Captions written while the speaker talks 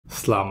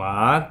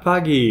Selamat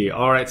pagi!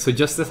 Alright, so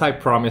just as I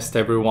promised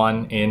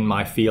everyone in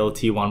my FIIL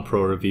T1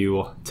 Pro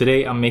review,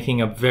 today I'm making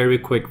a very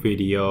quick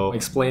video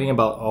explaining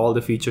about all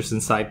the features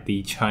inside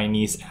the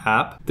Chinese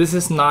app. This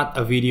is not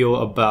a video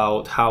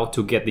about how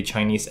to get the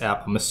Chinese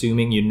app. I'm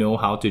assuming you know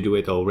how to do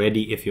it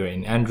already if you're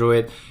in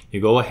Android. You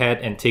go ahead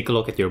and take a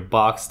look at your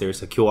box.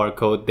 There's a QR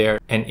code there.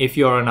 And if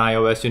you're on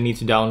iOS, you need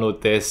to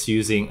download this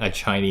using a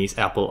Chinese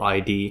Apple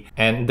ID.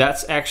 And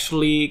that's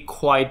actually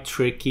quite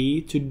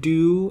tricky to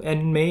do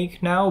and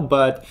make now,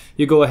 but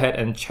you go ahead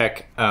and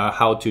check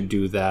how to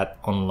do that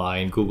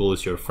online. Google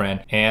is your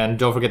friend. And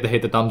don't forget to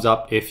hit the thumbs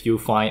up if you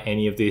find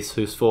any of these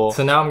useful.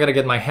 So now I'm gonna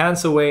get my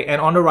hands away,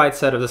 and on the right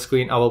side of the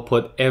screen, I will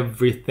put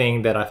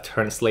everything that I've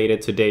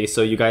translated today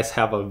so you guys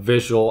have a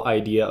visual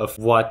idea of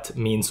what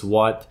means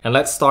what. And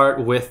let's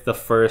start with the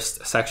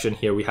first section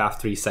here. We have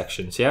three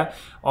sections, yeah?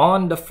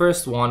 On the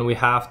first one, we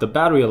have the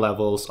battery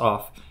levels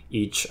of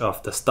each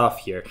of the stuff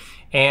here.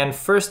 And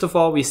first of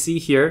all, we see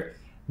here,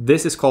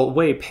 this is called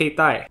未佩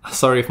戴.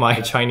 Sorry if my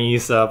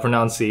Chinese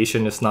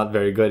pronunciation is not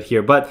very good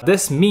here, but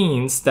this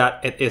means that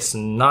it is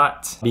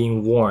not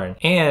being worn.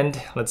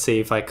 And let's say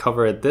if I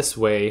cover it this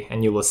way,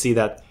 and you will see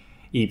that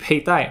已佩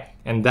戴,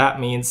 and that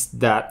means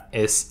that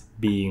is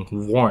being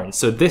worn.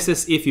 So this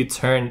is if you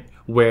turn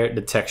wear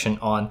detection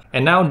on.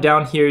 And now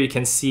down here you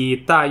can see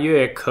大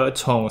约可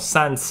充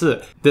3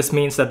次. This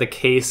means that the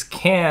case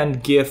can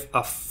give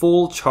a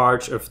full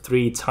charge of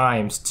 3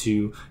 times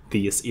to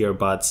these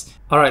earbuds.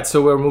 Alright,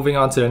 so we're moving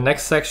on to the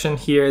next section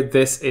here.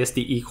 This is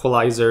the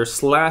equalizer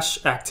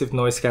 / active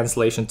noise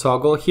cancellation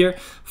toggle here.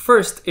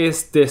 First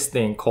is this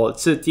thing called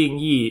自定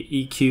义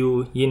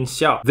EQ 音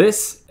效.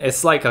 This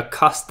is like a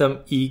custom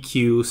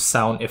EQ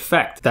sound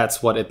effect.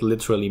 That's what it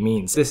literally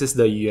means. This is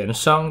the 原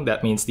声,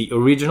 that means the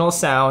original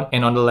sound,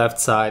 and on the left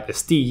side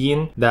is 低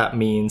音, that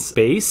means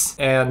bass,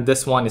 and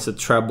this one is a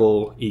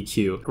treble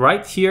EQ.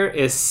 Right here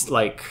is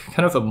like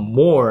kind of a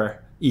more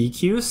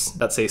EQs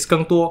that says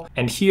更多,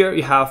 and here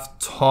you have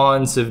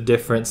tons of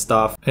different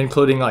stuff,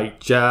 including like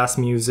jazz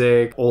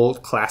music,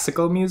 old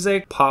classical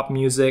music, pop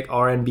music,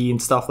 R&B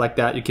and stuff like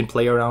that. You can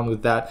play around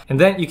with that, and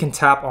then you can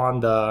tap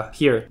on the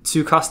here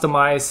to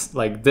customize.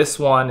 Like this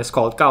one is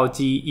called 高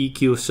级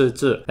EQ 设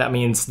置. That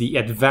means the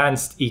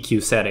advanced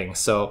EQ settings.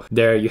 So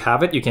there you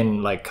have it. You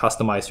can like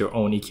customize your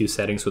own EQ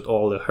settings with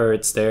all the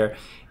hertz there.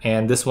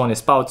 And this one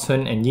is 保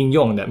存 and 应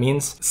用. That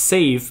means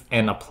save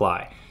and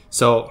apply.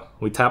 So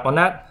we tap on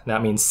that,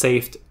 that means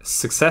saved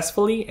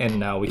successfully, and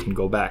now we can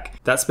go back.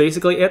 That's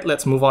basically it.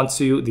 Let's move on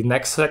to the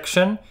next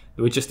section,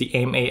 which is the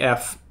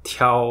MAF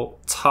调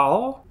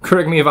噪.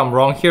 Correct me if I'm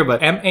wrong here,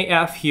 but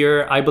MAF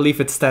here, I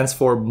believe it stands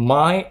for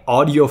my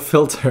audio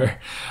filter.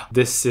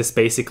 This is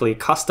basically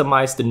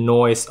customize the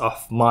noise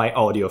of my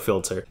audio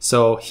filter.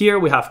 So here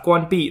we have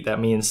关闭, that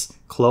means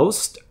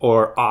closed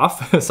or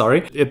off.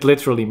 Sorry, it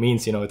literally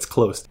means, you know, it's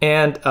closed.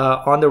 And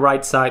on the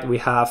right side we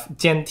have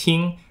监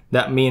听.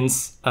 That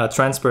means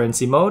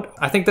transparency mode.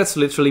 I think that's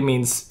literally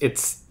means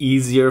it's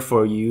easier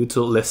for you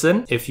to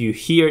listen. If you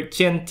hear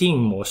监听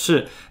模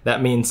式,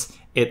 that means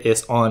it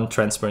is on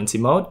transparency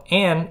mode.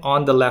 And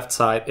on the left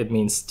side, it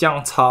means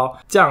降噪.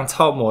 降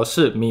噪模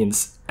式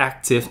means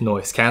active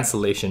noise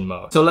cancellation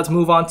mode. So let's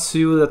move on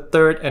to the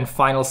third and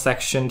final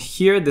section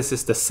here. This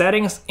is the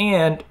settings,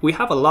 and we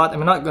have a lot.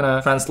 I'm not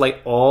gonna translate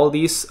all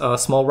these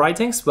small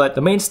writings, but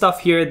the main stuff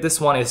here, this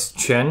one is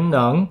全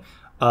能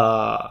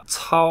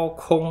操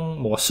控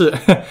模式.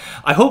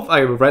 I hope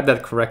I read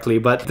that correctly,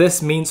 but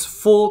this means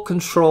full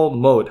control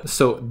mode.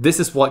 So this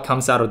is what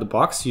comes out of the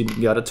box. You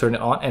gotta turn it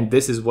on, and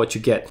this is what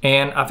you get.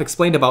 And I've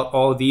explained about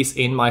all these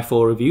in my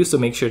full review, so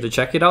make sure to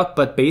check it out.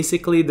 But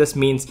basically this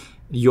means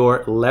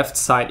your left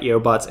side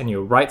earbuds and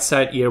your right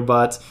side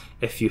earbuds,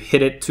 if you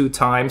hit it 2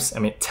 times,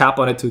 tap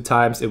on it 2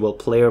 times, it will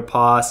play or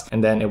pause,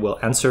 and then it will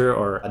answer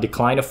or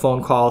decline a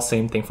phone call.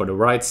 Same thing for the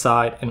right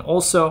side. And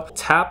also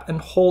tap and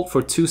hold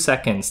for 2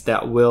 seconds.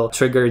 That will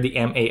trigger the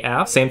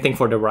MAF. Same thing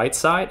for the right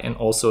side, and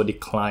also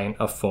decline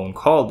a phone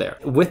call there.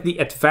 With the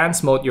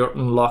advanced mode, you're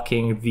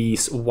unlocking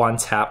these 1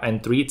 tap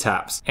and 3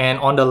 taps. And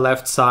on the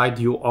left side,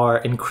 you are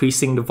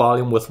increasing the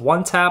volume with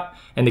 1 tap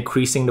and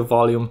decreasing the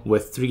volume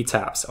with 3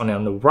 taps. And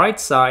on the right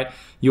side,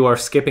 you are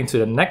skipping to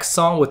the next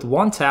song with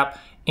 1 tap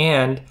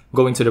and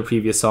going to the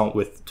previous song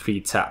with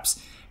 3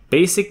 taps.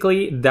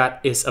 Basically,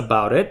 that is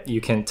about it. You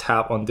can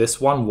tap on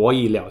this one, 我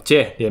已了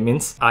解. That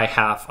means I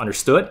have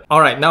understood.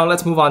 Alright, now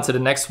let's move on to the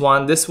next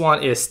one. This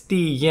one is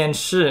低延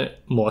时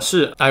模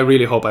式. I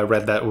really hope I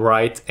read that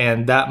right.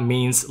 And that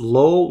means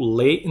low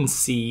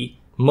latency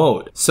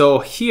mode. So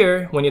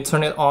here, when you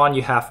turn it on,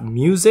 you have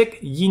music,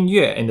 音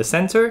乐 in the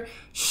center,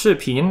 视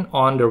频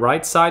on the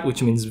right side,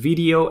 which means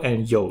video,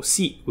 and 游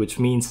戏, which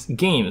means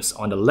games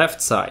on the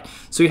left side.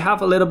 So you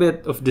have a little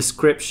bit of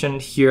description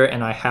here,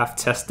 and I have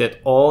tested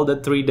all the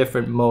 3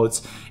 different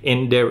modes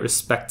in their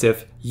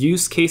respective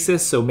use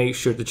cases. So make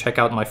sure to check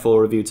out my full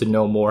review to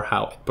know more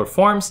how it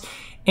performs.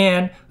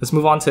 And let's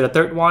move on to the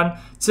third one,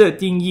 自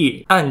定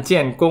义按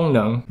键功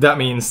能. That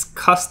means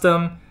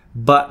custom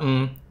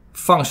button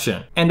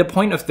function. And the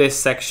point of this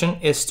section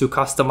is to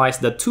customize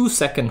the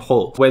 2-second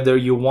hold. Whether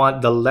you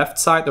want the left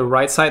side or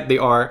right side, they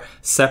are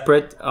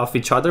separate of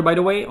each other, by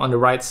the way. On the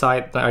right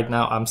side, right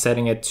now I'm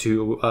setting it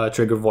to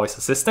trigger voice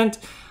assistant.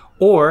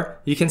 Or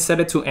you can set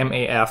it to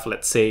MAF.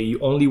 Let's say you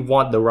only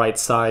want the right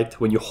side.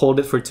 When you hold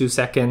it for 2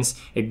 seconds,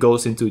 it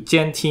goes into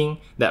监听.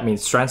 That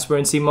means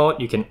transparency mode.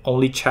 You can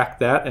only check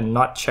that and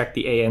not check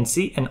the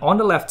ANC. And on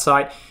the left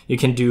side, you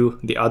can do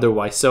the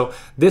otherwise. So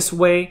this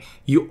way,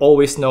 you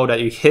always know that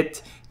you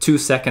hit 2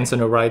 seconds on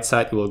the right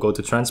side, it will go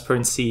to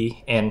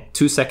transparency, and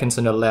 2 seconds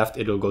on the left,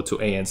 it will go to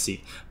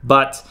ANC.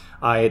 But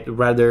I'd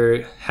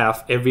rather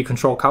have every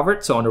control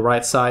covered. So on the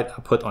right side,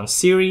 I put on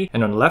Siri,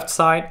 and on the left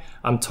side,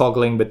 I'm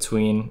toggling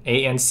between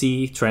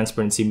ANC,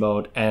 transparency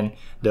mode, and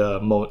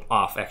the mode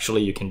off.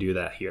 Actually, you can do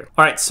that here.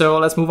 All right, so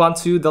let's move on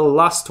to the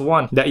last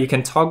one that you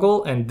can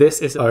toggle, and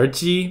this is 耳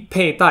机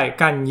佩戴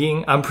干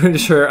音. I'm pretty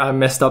sure I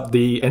messed up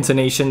the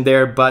intonation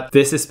there, but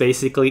this is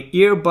basically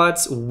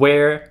earbuds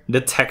wear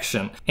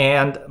detection.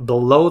 And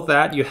below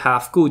that, you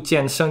have 固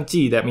件升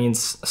级. That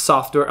means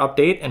software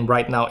update. And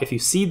right now, if you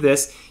see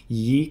this,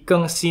 已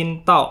更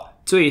新到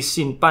最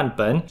新版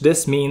本.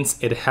 This means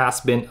it has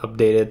been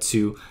updated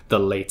to the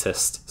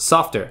latest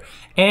software.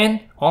 And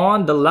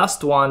on the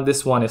last one,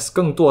 this one is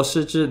更多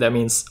设置. That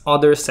means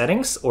other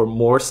settings or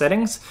more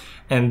settings.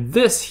 And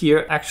this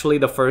here, actually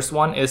the first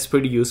one is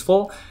pretty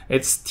useful.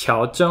 It's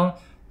调整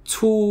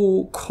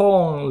触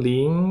控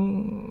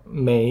灵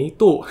美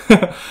度.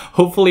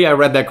 Hopefully I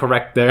read that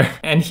correct there.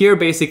 And here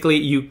basically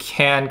you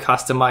can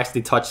customize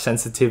the touch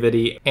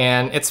sensitivity,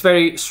 and it's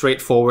very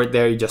straightforward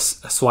there. You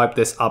just swipe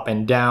this up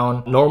and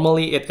down.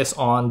 Normally it is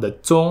on the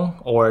中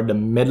or the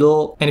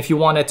middle, and if you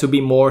want it to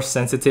be more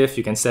sensitive,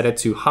 you can set it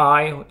to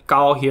high,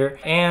 高 here,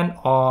 and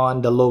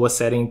on the lowest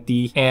setting,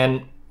 低.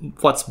 And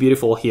what's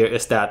beautiful here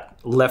is that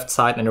left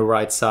side and the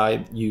right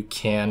side, you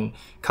can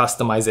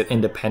customize it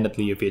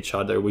independently of each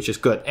other, which is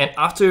good. And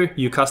after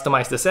you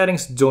customize the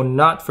settings, do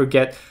not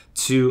forget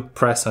to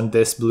press on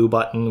this blue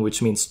button,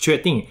 which means 确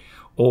定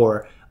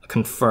or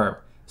confirm.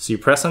 So you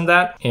press on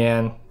that,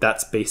 and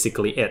that's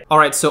basically it. All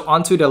right, so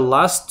onto the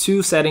last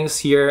two settings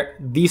here.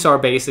 These are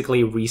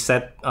basically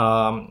reset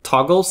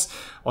toggles.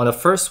 On the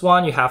first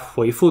one, you have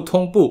回复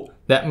同步.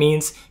 That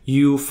means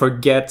you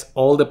forget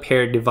all the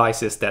paired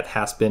devices that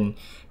has been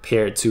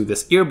paired to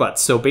this earbud.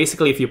 So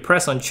basically, if you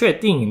press on 确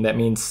定, that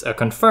means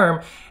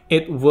confirm,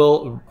 it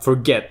will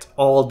forget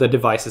all the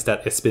devices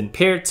that it's been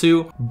paired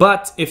to.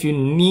 But if you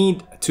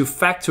need to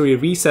factory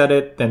reset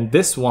it, then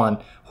this one,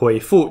 回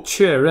复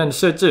确认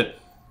设置.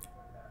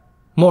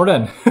 More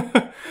than.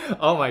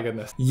 Oh my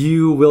goodness.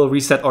 You will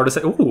reset all the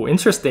settings. Ooh,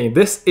 interesting.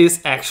 This is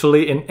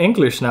actually in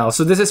English now.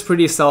 So this is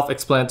pretty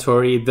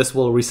self-explanatory. This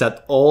will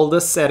reset all the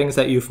settings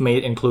that you've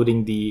made,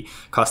 including the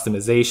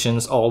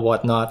customizations, all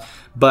whatnot,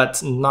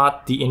 but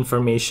not the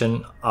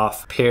information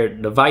of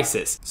paired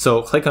devices.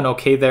 So click on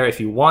OK there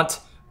if you want,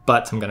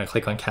 but I'm gonna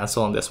click on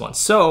cancel on this one.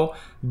 So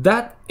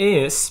that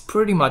is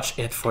pretty much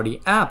it for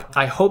the app.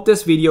 I hope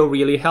this video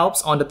really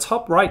helps. On the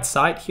top right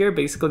side here,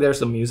 basically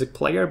there's a music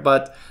player,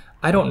 but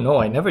I don't know,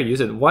 I never use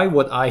it. Why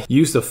would I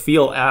use the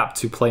FIIL app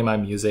to play my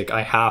music?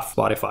 I have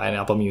Spotify and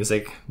Apple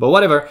Music, but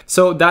whatever.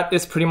 So that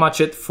is pretty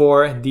much it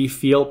for the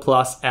FIIL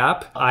Plus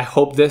app. I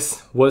hope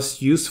this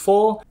was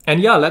useful. And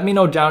yeah, let me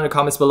know down in the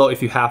comments below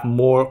if you have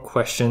more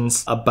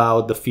questions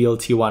about the FIIL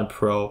T1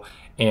 Pro.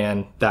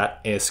 And that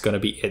is gonna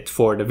be it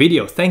for the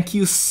video. Thank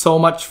you so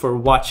much for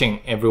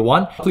watching,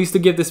 everyone. Please do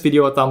give this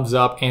video a thumbs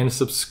up and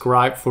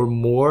subscribe for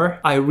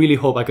more. I really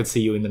hope I could see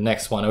you in the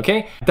next one,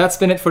 okay? That's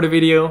been it for the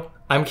video.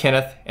 I'm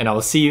Kenneth, and I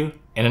will see you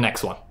in the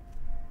next one.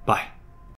 Bye.